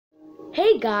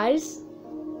Hey guys,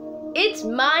 it's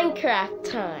Minecraft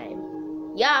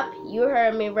time. Yup, you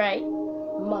heard me right.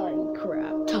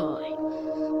 Minecraft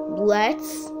time.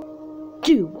 Let's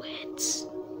do it.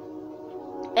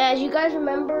 As you guys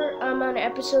remember, on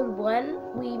episode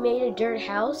 1, we made a dirt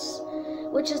house,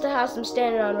 which is the house I'm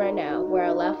standing on right now, where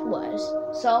our left was.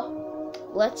 So,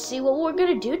 let's see what we're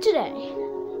gonna do today.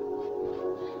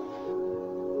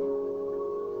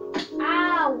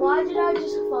 Ow, why did I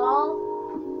just fall?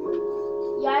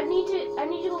 Yeah, I need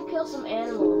to go kill some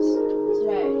animals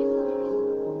today.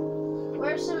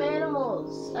 Where's some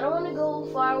animals? I don't want to go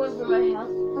far away from my house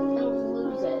and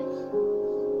lose it.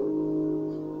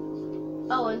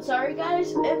 Oh, and sorry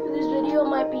guys if this video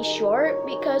might be short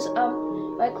because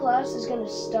my class is gonna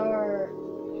start.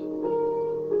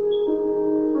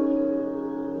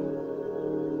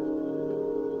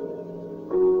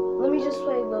 Let me just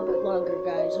play a little bit longer,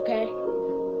 guys, okay?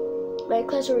 My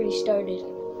class already started.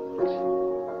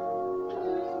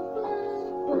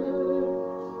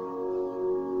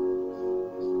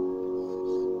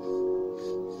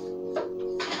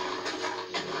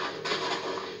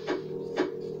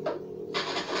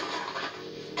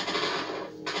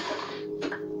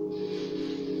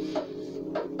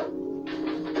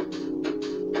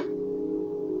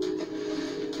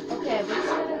 Okay, we're just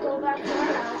gonna go back to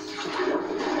our house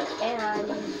and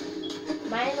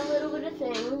mine a little bit of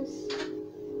things,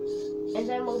 and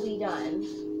then we'll be done.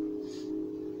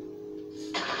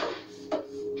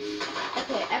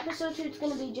 Okay, episode 2 is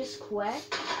gonna be just quick.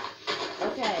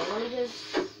 Okay, let me just,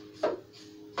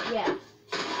 yeah.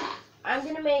 I'm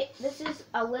gonna make, this is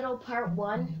a little part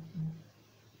 1.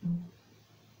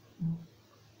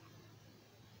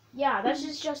 Yeah, this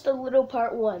is just a little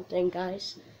part 1 thing,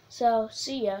 guys. So,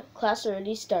 see ya. Class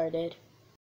already started.